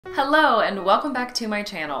Hello and welcome back to my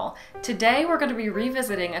channel. Today we're going to be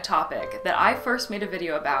revisiting a topic that I first made a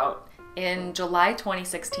video about in July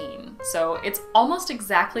 2016. So it's almost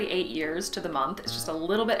exactly 8 years to the month. It's just a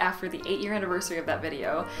little bit after the 8-year anniversary of that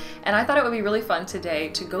video. And I thought it would be really fun today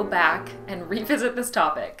to go back and revisit this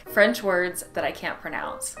topic, French words that I can't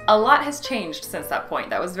pronounce. A lot has changed since that point.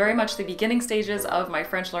 That was very much the beginning stages of my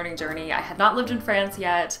French learning journey. I had not lived in France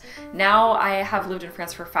yet. Now I have lived in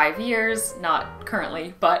France for 5 years, not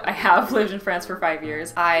currently, but I have lived in France for 5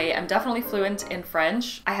 years. I am definitely fluent in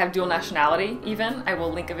French. I have dual nationality even. I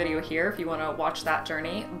will link a video here if you want to watch that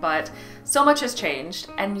journey, but so much has changed,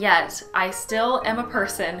 and yet I still am a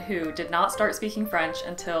person who did not start speaking French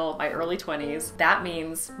until my early 20s. That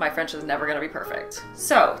means my French is never going to be perfect.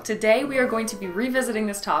 So today we are going to be revisiting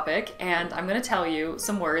this topic, and I'm going to tell you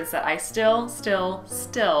some words that I still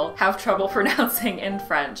have trouble pronouncing in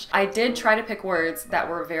French. I did try to pick words that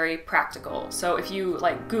were very practical. So if you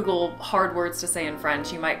like Google hard words to say in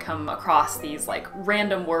French, you might come across these like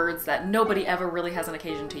random words that nobody ever really has an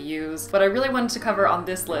occasion to use. What I really wanted to cover on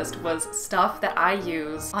this list was stuff that I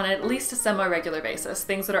use on at least a semi-regular basis,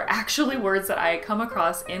 things that are actually words that I come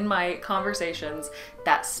across in my conversations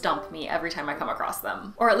that stump me every time I come across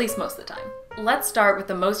them, or at least most of the time. Let's start with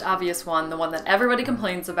the most obvious one, the one that everybody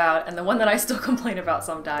complains about, and the one that I still complain about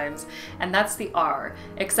sometimes, and that's the R.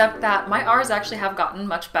 Except that my R's actually have gotten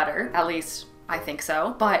much better, at least I think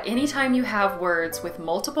so. But anytime you have words with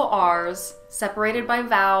multiple R's, separated by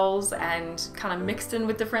vowels and kind of mixed in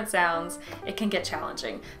with different sounds, it can get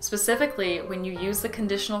challenging. Specifically when you use the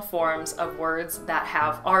conditional forms of words that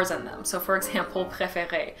have R's in them. So for example,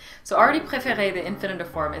 préféré. So already préféré, the infinitive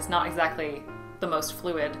form, is not exactly the most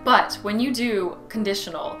fluid. But when you do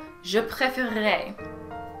conditional, je préférerais,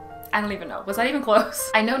 I don't even know. Was that even close?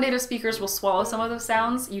 I know native speakers will swallow some of those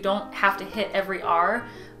sounds. You don't have to hit every R,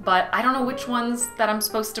 but I don't know which ones that I'm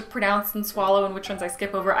supposed to pronounce and swallow and which ones I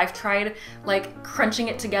skip over. I've tried like crunching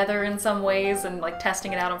it together in some ways and like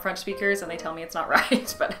testing it out on French speakers, and they tell me it's not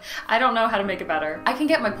right, but I don't know how to make it better. I can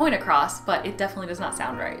get my point across, but it definitely does not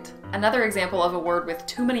sound right. Another example of a word with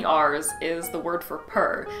too many R's is the word for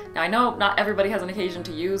purr. Now I know not everybody has an occasion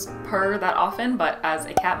to use purr that often, but as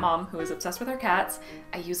a cat mom who is obsessed with her cats,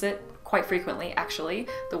 I use it quite frequently, actually.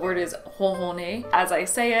 The word is ronronner. As I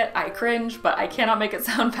say it, I cringe, but I cannot make it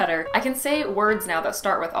sound better. I can say words now that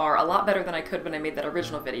start with R a lot better than I could when I made that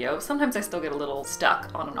original video. Sometimes I still get a little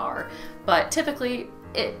stuck on an R, but typically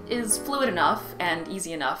it is fluid enough and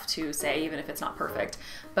easy enough to say, even if it's not perfect.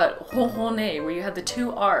 But ronronner, where you have the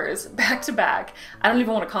two R's back to back, I don't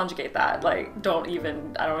even want to conjugate that. Like, I don't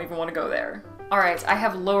even want to go there. Alright, I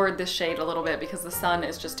have lowered this shade a little bit because the sun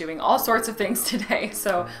is just doing all sorts of things today,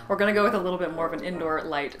 so we're gonna go with a little bit more of an indoor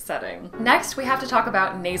light setting. Next, we have to talk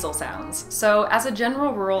about nasal sounds. So as a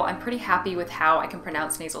general rule, I'm pretty happy with how I can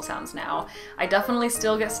pronounce nasal sounds now. I definitely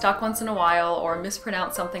still get stuck once in a while or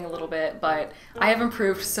mispronounce something a little bit, but I have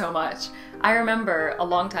improved so much. I remember a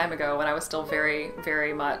long time ago when I was still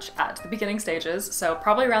very much at the beginning stages, so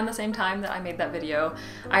probably around the same time that I made that video,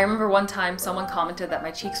 I remember one time someone commented that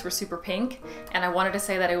my cheeks were super pink, and I wanted to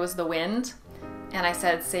say that it was the wind, and I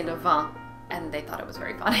said c'est le vent, and they thought it was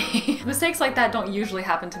very funny. Mistakes like that don't usually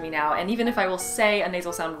happen to me now, and even if I will say a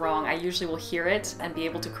nasal sound wrong, I usually will hear it and be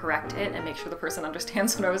able to correct it and make sure the person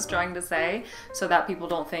understands what I was trying to say, so that people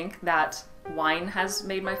don't think that wine has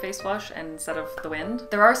made my face flush instead of the wind.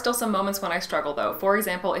 There are still some moments when I struggle though. For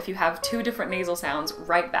example, if you have two different nasal sounds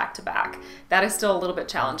right back to back, that is still a little bit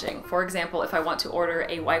challenging. For example, if I want to order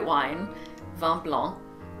a white wine, vin blanc,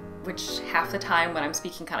 which half the time when I'm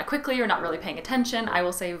speaking kind of quickly or not really paying attention, I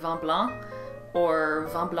will say vin blanc or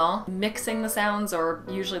vin blanc, mixing the sounds, or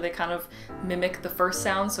usually they kind of mimic the first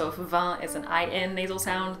sound. So if vin is an IN nasal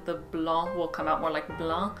sound, the blanc will come out more like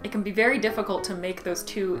blanc. It can be very difficult to make those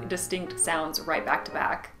two distinct sounds right back to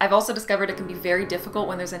back. I've also discovered it can be very difficult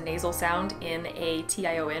when there's a nasal sound in a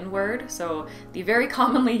TION word. So the very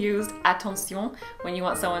commonly used attention, when you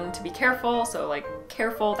want someone to be careful, so like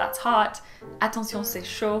careful, that's hot. Attention, c'est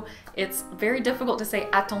chaud. It's very difficult to say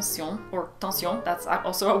attention or tension, that's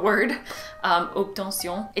also a word.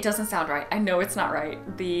 Obtention, it doesn't sound right. I know it's not right.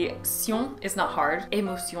 The sion is not hard.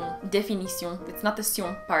 Émotion, définition, it's not the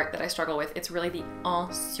sion part that I struggle with, it's really the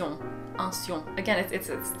ancien. Again,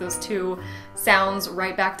 it's those two sounds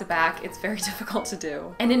right back to back. It's very difficult to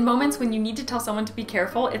do. And in moments when you need to tell someone to be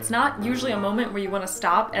careful, it's not usually a moment where you want to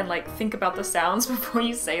stop and like think about the sounds before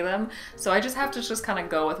you say them. So I just have to just kind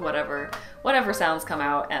of go with whatever sounds come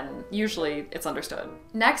out, and usually it's understood.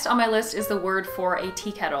 Next on my list is the word for a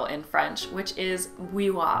tea kettle in French, which is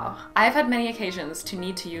bouilloire. I've had many occasions to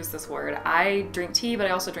need to use this word. I drink tea, but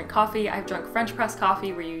I also drink coffee. I've drunk French press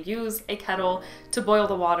coffee where you use a kettle to boil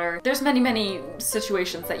the water. There's many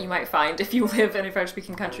situations that you might find if you live in a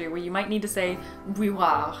French-speaking country where you might need to say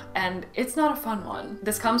bouilloire, and it's not a fun one.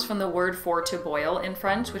 This comes from the word for to boil in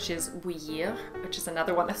French, which is bouillir, which is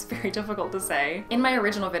another one that's very difficult to say. In my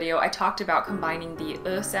original video, I talked about combining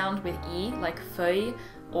the e sound with e, like feuille,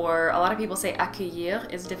 or a lot of people say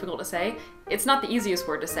accueillir is difficult to say. It's not the easiest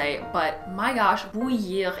word to say, but my gosh,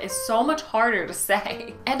 bouillir is so much harder to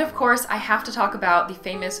say. And of course, I have to talk about the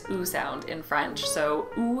famous oo sound in French, so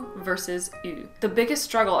oo versus u. The biggest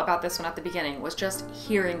struggle about this one at the beginning was just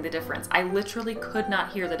hearing the difference. I literally could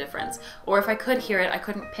not hear the difference, or if I could hear it, I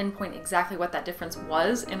couldn't pinpoint exactly what that difference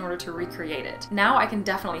was in order to recreate it. Now I can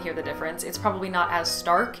definitely hear the difference. It's probably not as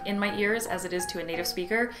stark in my ears as it is to a native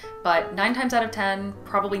speaker, but 9 times out of 10,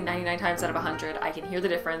 probably 99 times out of 100, I can hear the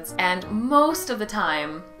difference, and most of the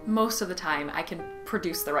time, I can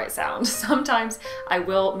produce the right sound. Sometimes I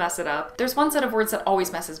will mess it up. There's one set of words that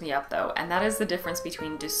always messes me up though, and that is the difference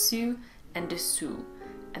between dessus and dessous.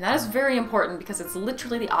 And that is very important because it's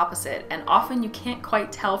literally the opposite, and often you can't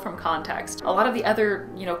quite tell from context. A lot of the other,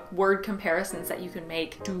 word comparisons that you can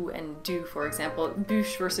make, do and do, for example,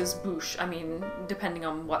 bûche versus bouche. I mean, depending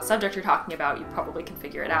on what subject you're talking about, you probably can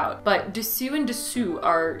figure it out. But dessus and dessous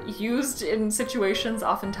are used in situations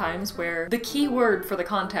oftentimes where the key word for the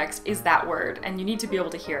context is that word, and you need to be able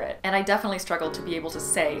to hear it. And I definitely struggle to be able to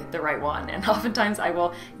say the right one, and oftentimes I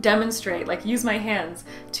will demonstrate, like use my hands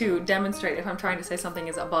to demonstrate if I'm trying to say something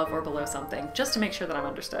is above or below something, just to make sure that I'm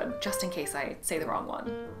understood, just in case I say the wrong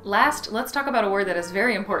one. Last, let's talk about a word that is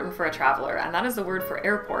very important for a traveler, and that is the word for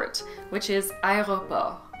airport, which is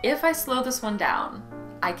aéroport. If I slow this one down,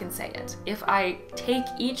 I can say it. If I take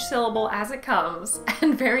each syllable as it comes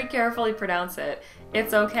and very carefully pronounce it,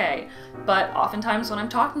 it's okay. But oftentimes when I'm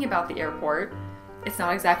talking about the airport, it's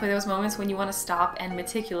not exactly those moments when you want to stop and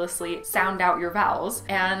meticulously sound out your vowels.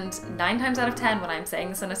 And 9 times out of 10, when I'm saying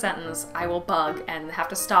this in a sentence, I will bug and have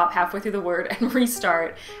to stop halfway through the word and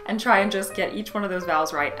restart and try and just get each one of those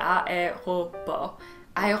vowels right. Aéroport.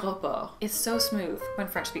 Aéroport. It's so smooth when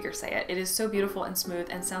French speakers say it. It is so beautiful and smooth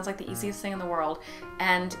and sounds like the easiest thing in the world.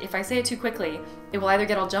 And if I say it too quickly, it will either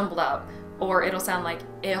get all jumbled up or it'll sound like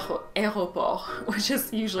aéroport, which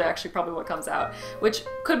is usually actually probably what comes out, which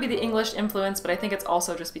could be the English influence, but I think it's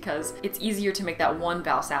also just because it's easier to make that one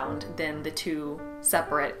vowel sound than the two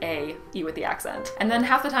separate e with the accent. And then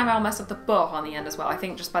half the time I'll mess up the b on the end as well. I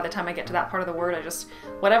think just by the time I get to that part of the word,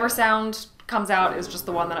 whatever sound comes out is just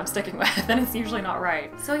the one that I'm sticking with, and it's usually not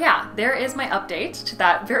right. So yeah, there is my update to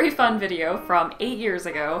that very fun video from 8 years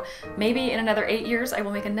ago. Maybe in another 8 years I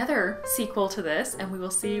will make another sequel to this, and we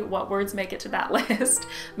will see what words make it to that list.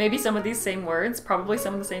 Maybe some of these same words, probably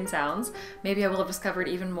some of the same sounds. Maybe I will have discovered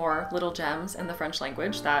even more little gems in the French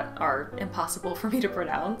language that are impossible for me to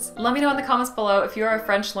pronounce. Let me know in the comments below if you're a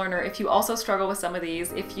French learner, if you also struggle with some of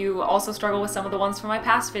these, if you also struggle with some of the ones from my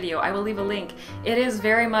past video. I will leave a link. It is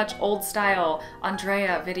very much old style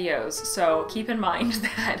Andrea videos, so keep in mind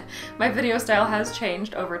that my video style has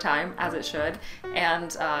changed over time, as it should,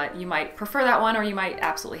 and you might prefer that one or you might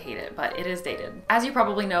absolutely hate it, but it is dated. As you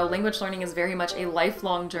probably know, language learning is very much a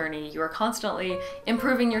lifelong journey. You are constantly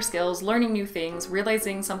improving your skills, learning new things,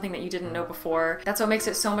 realizing something that you didn't know before. That's what makes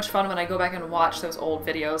it so much fun when I go back and watch those old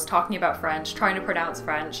videos talking about French, trying to pronounce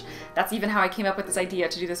French. That's even how I came up with this idea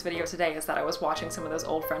to do this video today, is that I was watching some of those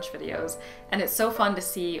old French videos, and it's so fun to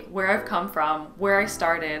see where I've come from, where I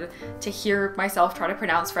started, to hear myself try to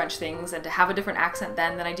pronounce French things and to have a different accent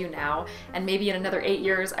then than I do now. And maybe in another 8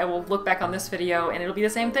 years I will look back on this video and it'll be the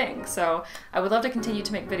same thing. So I would love to continue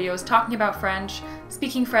to make videos talking about French,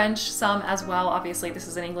 speaking French some as well. Obviously this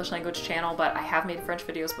is an English language channel, but I have made French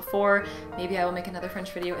videos before. Maybe I will make another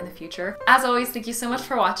French video in the future. As always, thank you so much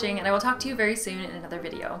for watching, and I will talk to you very soon in another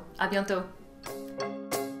video. À bientôt!